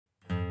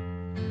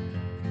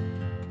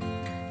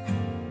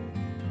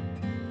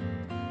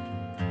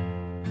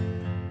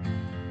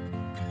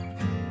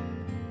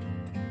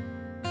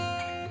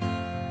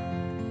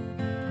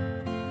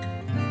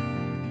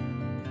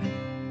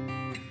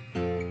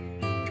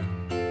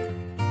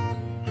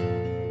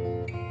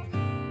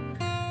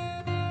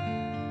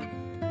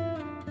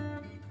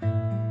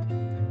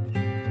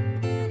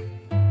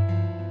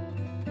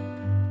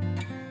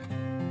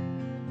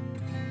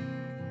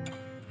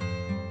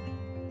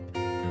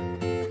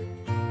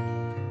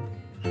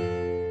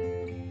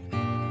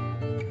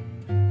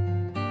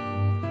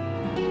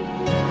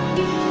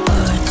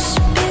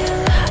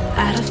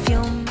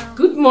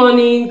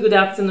morning, good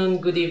afternoon,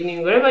 good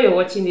evening, wherever you're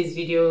watching this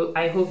video.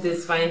 I hope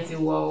this finds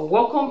you well.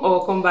 Welcome or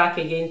welcome back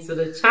again to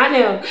the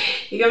channel.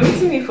 If you're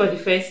meeting me for the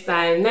first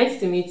time, nice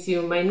to meet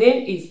you. My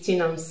name is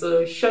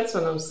Chinomso, short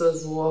for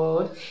NOMSO'S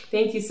WORLD.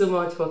 Thank you so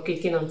much for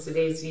clicking on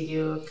today's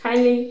video.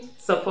 Kindly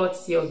support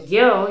your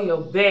girl,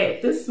 your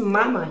babe, this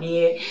mama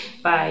here,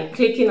 by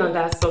clicking on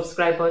that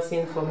subscribe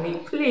button for me.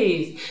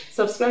 Please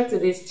subscribe to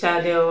this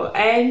channel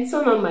and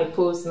turn on my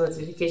post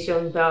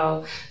notification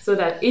bell so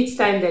that each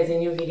time there's a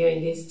new video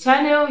in this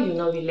channel, you'll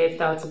not be left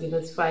out to be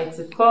notified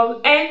to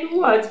come and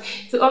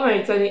watch. To all my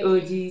returning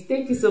OGs,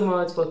 thank you so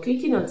much for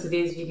clicking on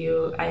today's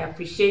video. I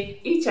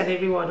appreciate each and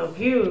every one of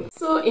you.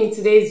 So in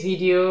today's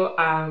video,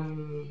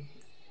 I'm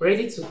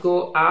ready to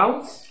go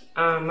out.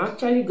 I'm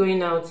actually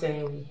going out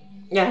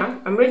yeah,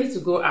 I'm ready to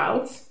go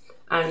out,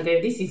 and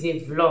this is a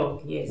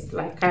vlog. Yes,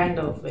 like kind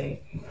of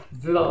a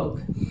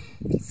vlog.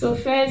 So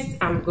first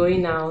I'm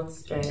going out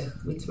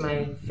with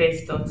my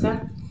first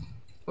daughter.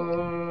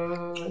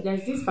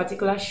 There's this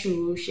particular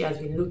shoe she has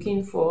been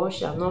looking for.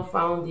 She has not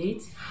found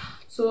it,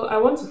 so I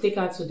want to take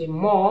her to the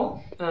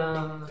mall,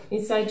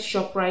 inside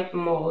ShopRite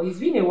mall. It's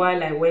been a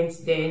while I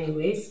went there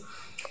anyways.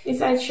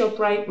 Inside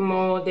ShopRite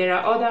mall, there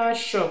are other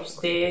shops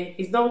there.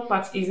 It's not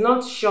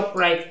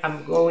ShopRite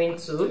I'm going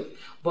to,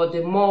 but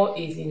the mall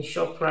is in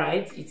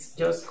ShopRite. It's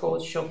just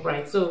called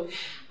ShopRite. So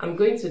I'm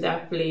going to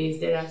that place.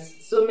 There are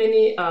so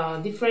many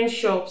different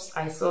shops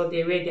I saw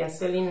there where they are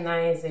selling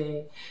nice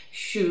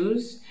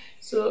shoes.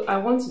 So I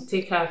want to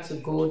take her to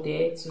go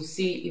there to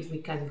see if we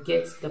can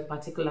get the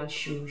particular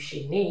shoe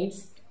she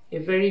needs, a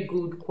very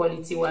good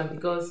quality one,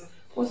 because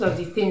most of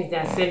the things they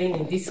are selling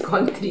in these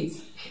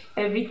countries,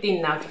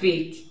 everything are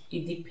fake.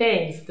 It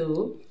depends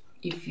though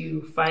if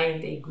you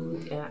find a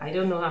good, I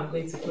don't know how I'm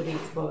going to put it,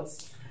 but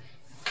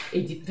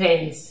it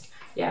depends.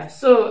 Yeah,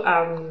 so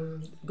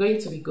I'm going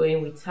to be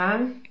going with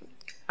her,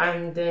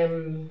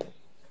 and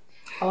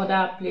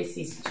other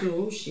places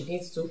too. She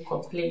needs to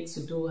complete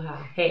to do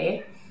her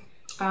hair.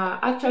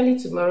 Actually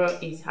tomorrow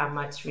is her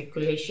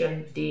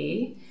matriculation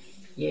day.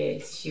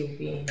 Yes, she'll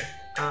be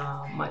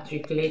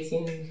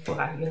matriculating for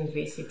her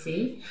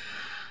university.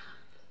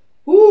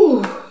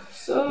 Ooh,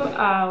 so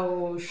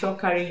I'll sure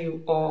carry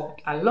you all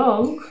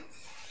along.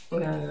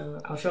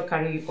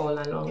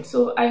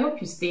 So I hope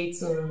you stay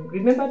tuned.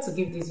 Remember to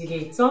give this video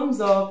a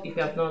thumbs up if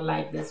you have not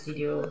liked this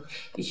video.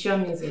 It sure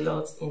means a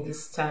lot in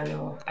this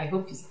channel. I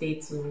hope you stay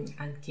tuned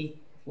and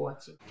keep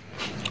watching.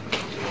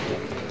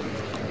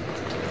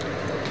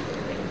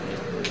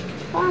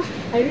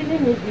 I really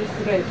need this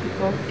red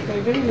because for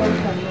a very long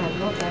time now I've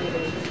not done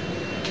red.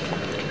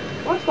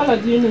 What color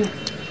do you need?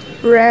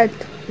 Red.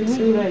 You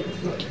need red.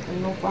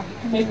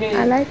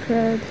 I like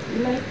red. You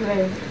like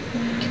red?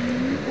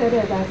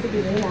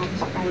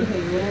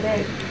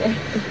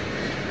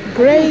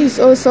 Gray is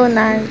also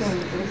nice.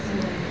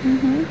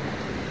 I'm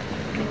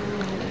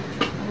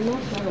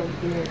not sure of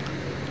green.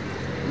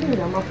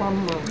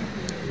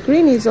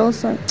 Green is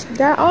also,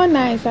 they're all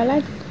nice. I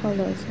like the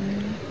colors. So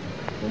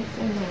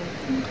nice.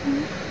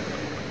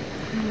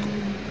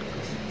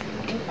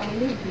 I'll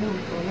leave blue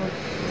for now.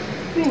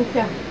 Pink,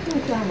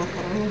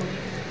 macaroni.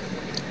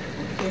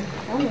 Okay,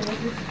 I want to let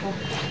this go.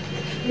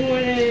 You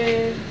want a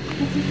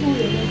beautiful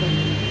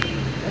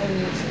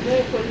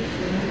very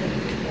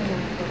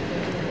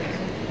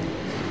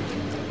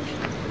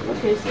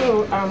okay, so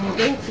I'm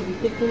going to be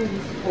taking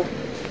this up.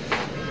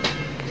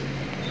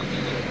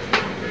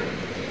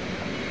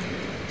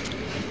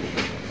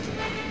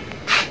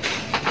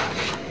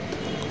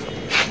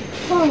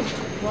 Oh,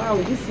 wow,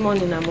 this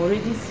morning I'm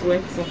already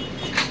sweating.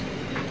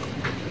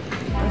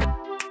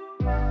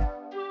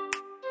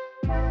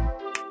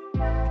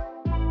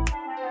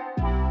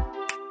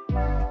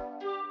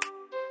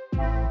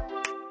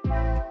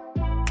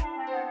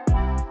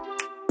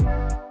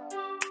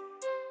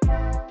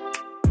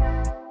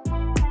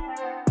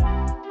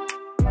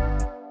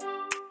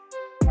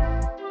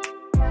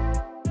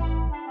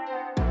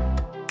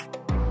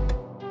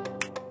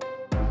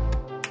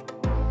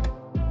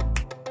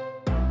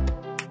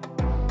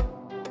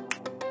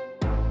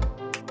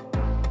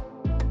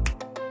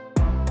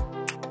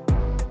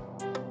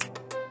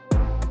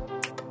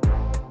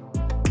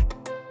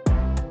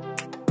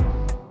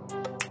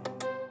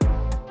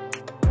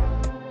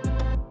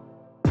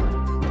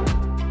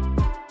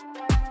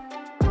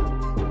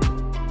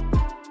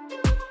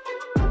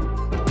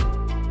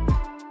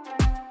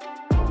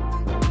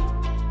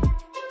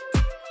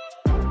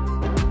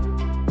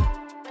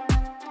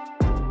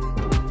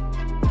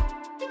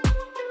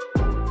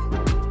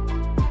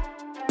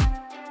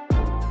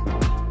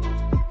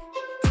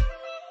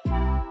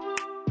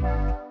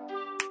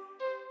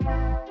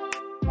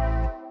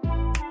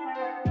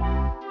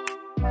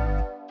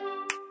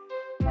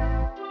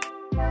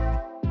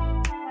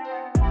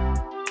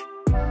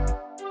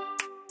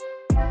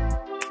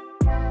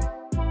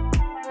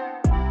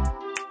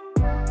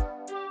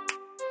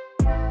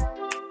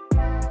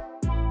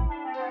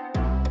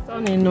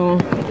 Sunny, no.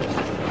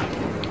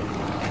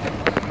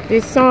 The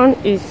sun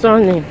is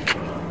sunny.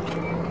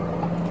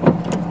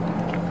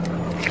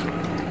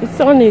 The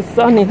sun is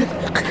sunny.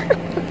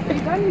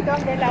 with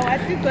umbrella,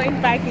 we're still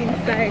going back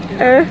inside.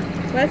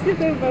 We're still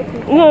going back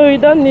inside. No, we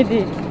don't need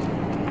it.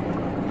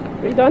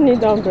 We don't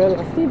need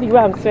umbrella. See the way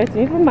I'm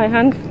sweating. Even my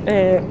hand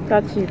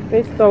kerchief,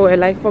 face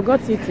towel, I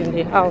forgot it in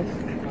the house.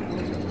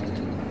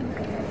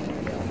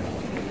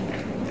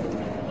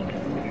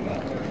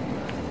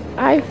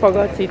 I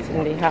forgot it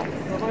in the house.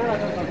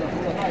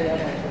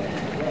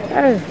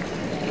 Oh.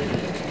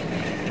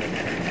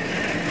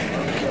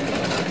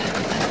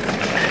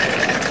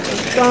 The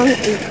sun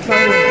is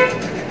coming,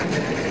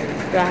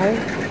 guys.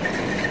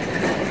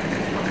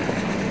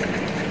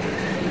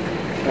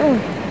 Oh.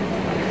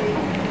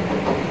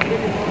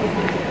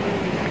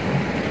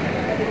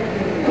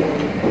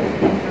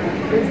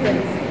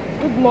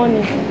 Good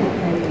morning.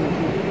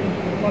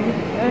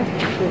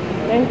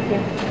 Thank you.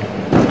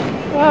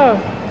 Oh,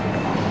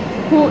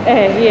 cool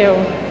air here.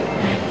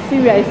 See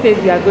where I said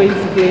we are going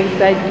to go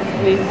inside this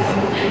place.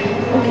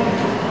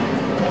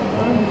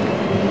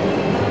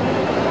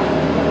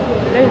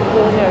 Let's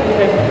go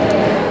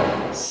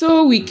here.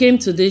 So we came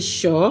to this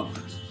shop,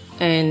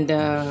 and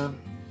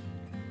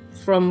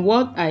from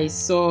what I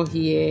saw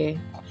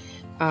here,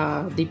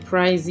 the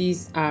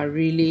prices are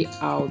really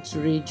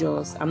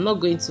outrageous. I'm not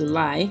going to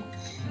lie.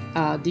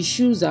 The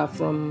shoes are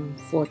from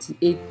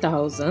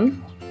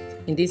 48,000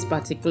 in this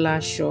particular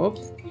shop,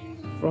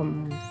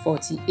 from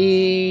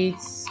 48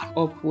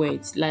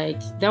 upwards. Like,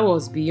 that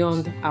was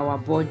beyond our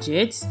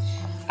budget.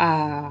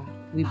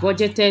 We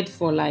budgeted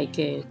for like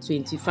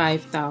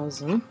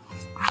 25,000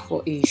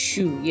 for a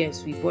shoe.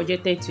 Yes, we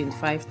budgeted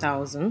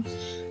 25,000.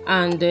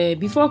 And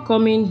before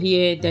coming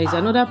here, there is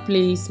another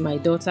place my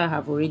daughter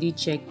have already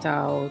checked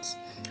out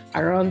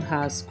around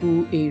her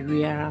school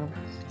area,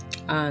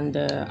 and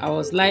I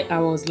was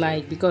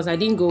like, because I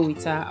didn't go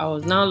with her, I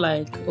was now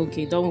like,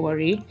 okay, don't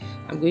worry,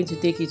 I'm going to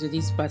take you to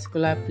this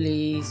particular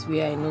place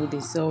where I know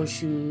they sell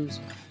shoes.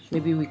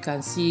 Maybe we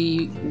can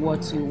see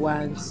what you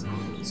want.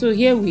 So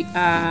here we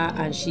are,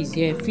 and she's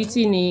here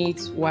fitting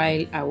it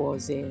while I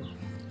was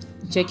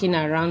checking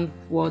around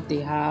what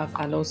they have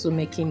and also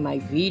making my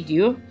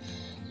video.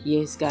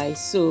 Yes guys,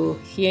 so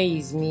here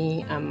is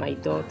me and my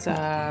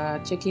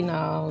daughter checking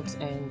out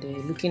and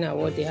looking at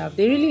what they have.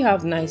 They really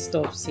have nice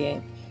stuffs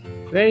here,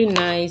 very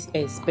nice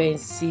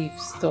expensive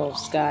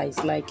stuffs,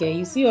 guys. Like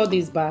you see all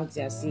these bags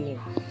you're seeing,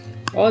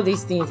 all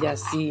these things you're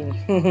seeing,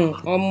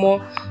 or more,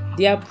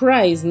 their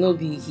price no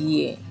be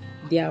here,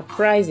 their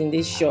price in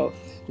this shop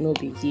no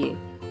be here.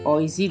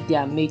 Or is it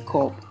their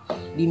makeup?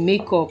 The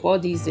makeup, all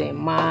these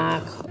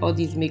mark, all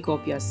this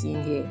makeup you're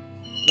seeing here,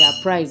 their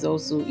price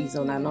also is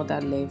on another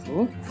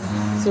level.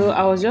 So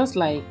I was just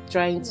like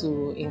trying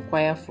to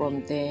inquire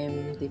from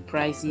them the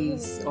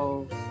prices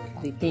of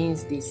the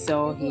things they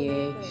sell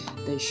here,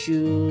 the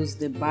shoes,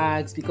 the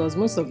bags, because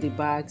most of the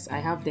bags I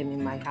have them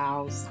in my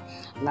house.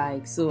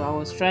 Like, so I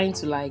was trying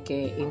to like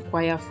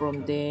inquire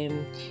from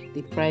them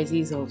the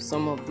prices of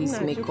some of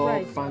this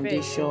makeup,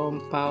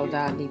 foundation,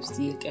 powder,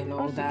 lipstick and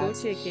all that.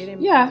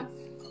 Yeah,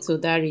 so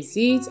that is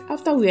it.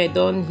 After we are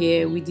done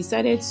here, we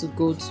decided to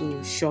go to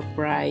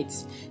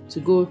ShopRite to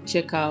go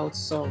check out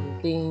some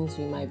things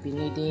we might be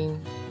needing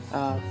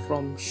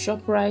from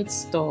ShopRite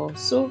store.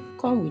 So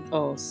come with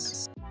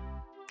us.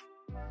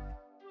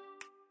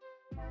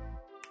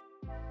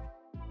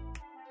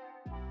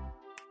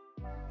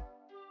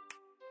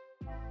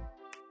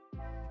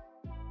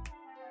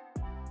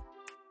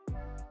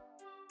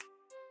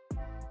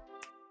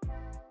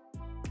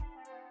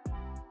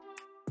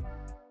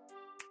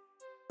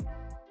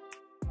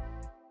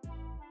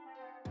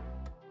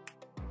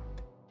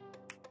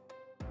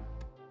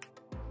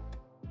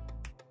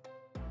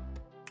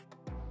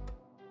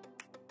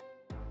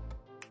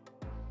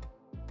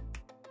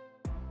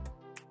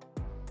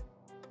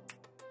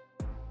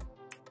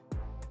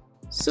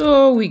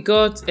 So we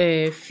got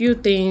a few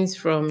things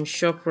from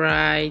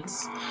ShopRite.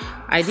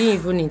 I didn't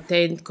even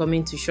intend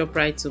coming to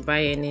ShopRite to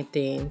buy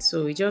anything,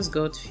 so we just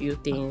got few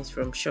things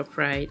from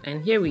ShopRite,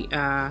 and here we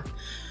are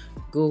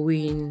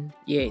going,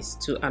 yes,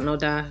 to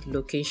another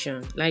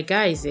location. Like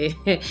guys,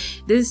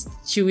 this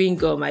chewing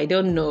gum, I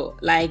don't know,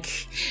 like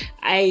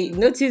I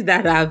noticed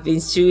that I've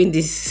been chewing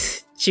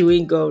this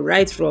chewing gum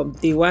right from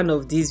the one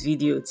of this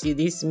video till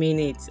this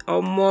minute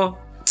or more.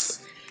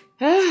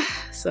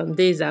 Some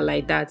days are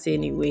like that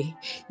anyway.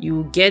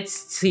 You get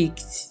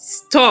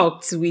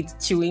stuck with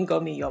chewing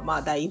gum in your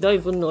mouth that you don't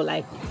even know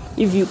like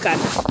if you can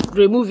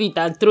remove it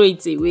and throw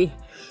it away.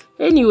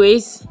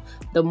 Anyways,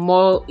 the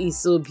mall is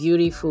so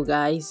beautiful,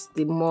 guys.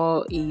 The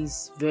mall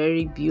is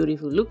very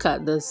beautiful. Look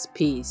at the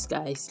space,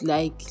 guys.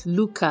 Like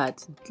look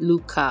at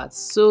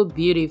so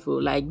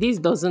beautiful. Like this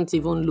doesn't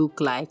even look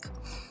like a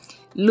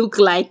I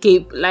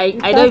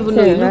don't even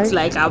know, it looks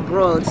like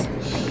abroad.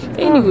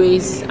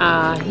 Anyways,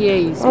 here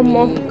is me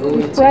going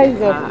to the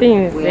price of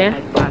things where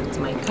I parked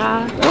my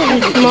car.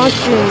 It's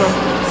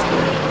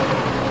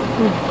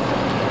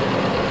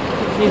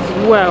it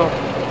is well,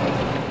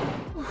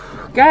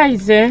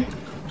 guys.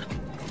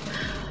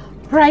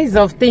 Price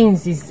of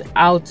things is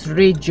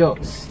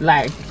outrageous.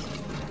 Like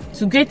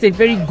to get a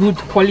very good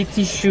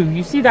quality shoe,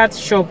 you see that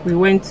shop we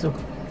went to,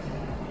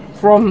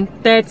 from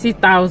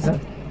 30,000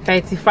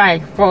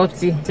 35,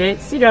 40.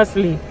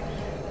 Seriously,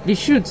 the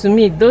shoe, to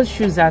me, those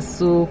shoes are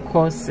so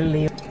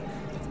costly.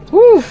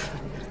 Whew.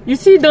 You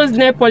see those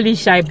nail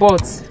polish I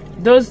bought,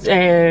 those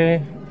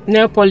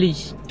nail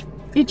polish,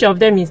 each of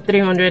them is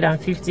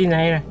 350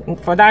 naira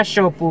for that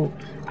shop.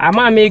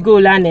 I may go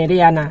learn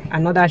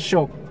another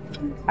shop.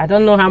 I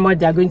don't know how much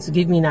they are going to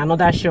give me in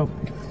another shop.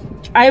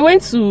 I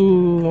went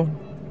to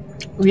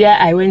where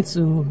I went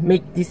to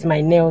make this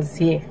my nails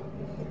here,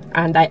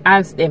 and I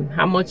asked them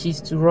how much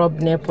is to rub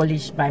nail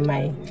polish by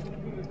my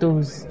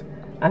toes,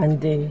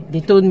 and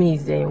they told me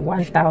it's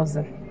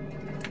 1,000.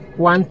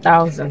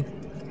 1,000.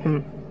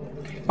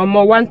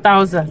 Almost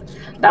 1,000.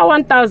 That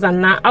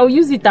 1,000 now I'll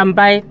use it and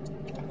buy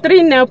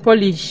 3 nail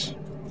polish,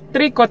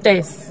 3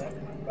 cutters.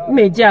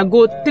 Maybe I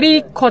go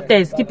 3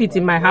 cutters, keep it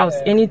in my house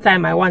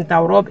anytime I want.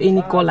 I'll rub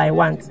any color I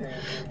want.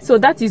 So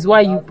that is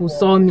why you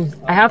saw me.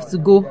 I have to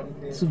go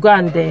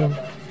and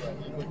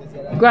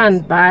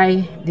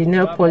buy the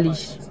nail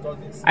polish.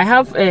 I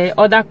have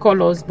other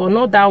colors, but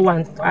not that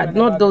one,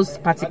 not those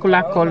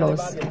particular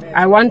colors.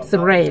 I want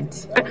red.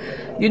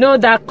 You know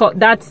that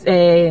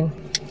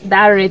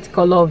red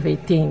color of a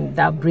thing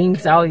that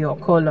brings out your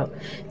color.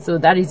 So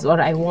that is what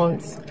I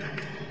want.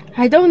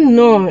 I don't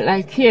know,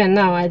 like here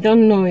now, I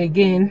don't know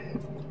again.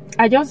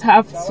 I just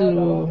have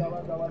to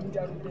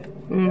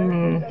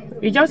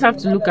you just have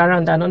to look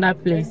around another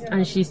place,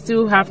 and she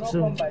still have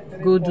to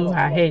go do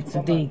her hair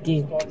today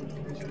again.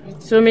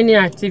 So many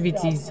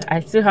activities.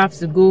 I still have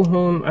to go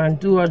home and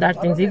do other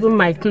things. Even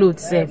my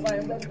clothes safe,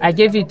 I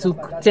gave it to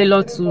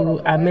tailor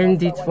to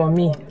amend it for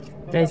me.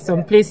 There's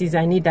some places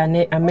I need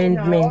an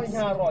amendment,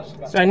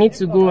 so I need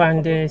to go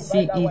and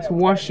see it,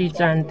 wash it,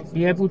 and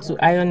be able to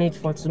iron it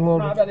for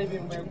tomorrow.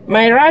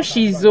 My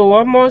rashes,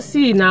 almost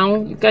see now.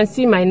 You can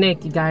see my neck,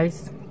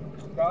 guys.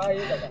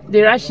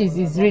 The rashes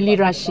is really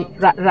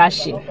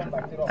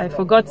rashy. I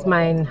forgot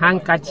my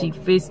handkerchief,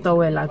 face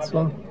towel at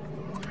home.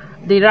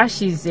 The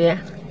rashes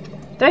here.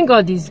 Thank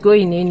God it's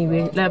going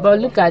anyway. Like, but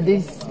look at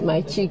this,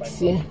 my cheeks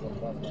here.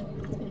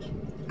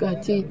 Look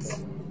at it.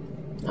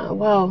 Oh,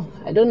 wow,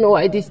 I don't know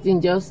why this thing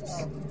just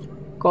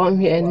come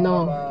here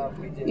now.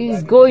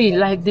 It's going,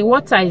 like the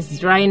water is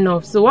drying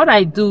off. So what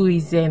I do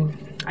is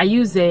I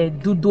use a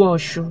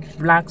dudu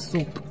black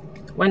soap.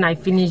 When I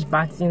finish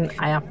bathing,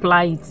 I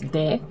apply it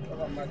there.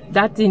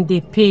 That thing they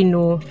pain,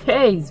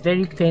 hey, it's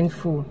very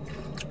painful,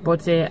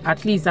 but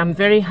at least I'm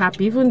very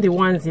happy. Even the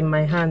ones in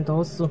my hand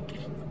also,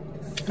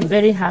 I'm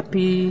very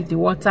happy. The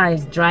water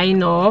is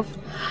drying off,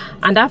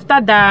 and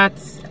after that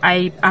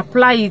I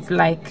apply it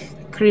like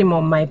cream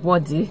on my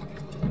body.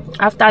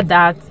 After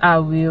that I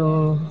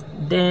will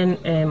then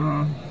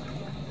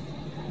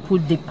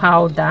put the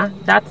powder.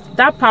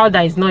 That powder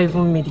is not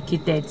even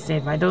medicated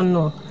itself. I don't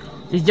know,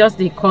 it's just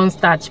the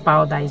cornstarch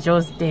powder. It's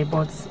just there,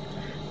 but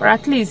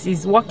at least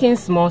it's working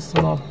small.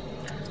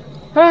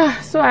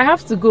 So I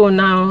have to go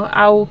now.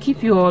 I will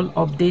keep you all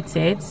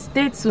updated.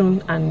 Stay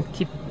tuned and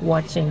keep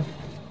watching.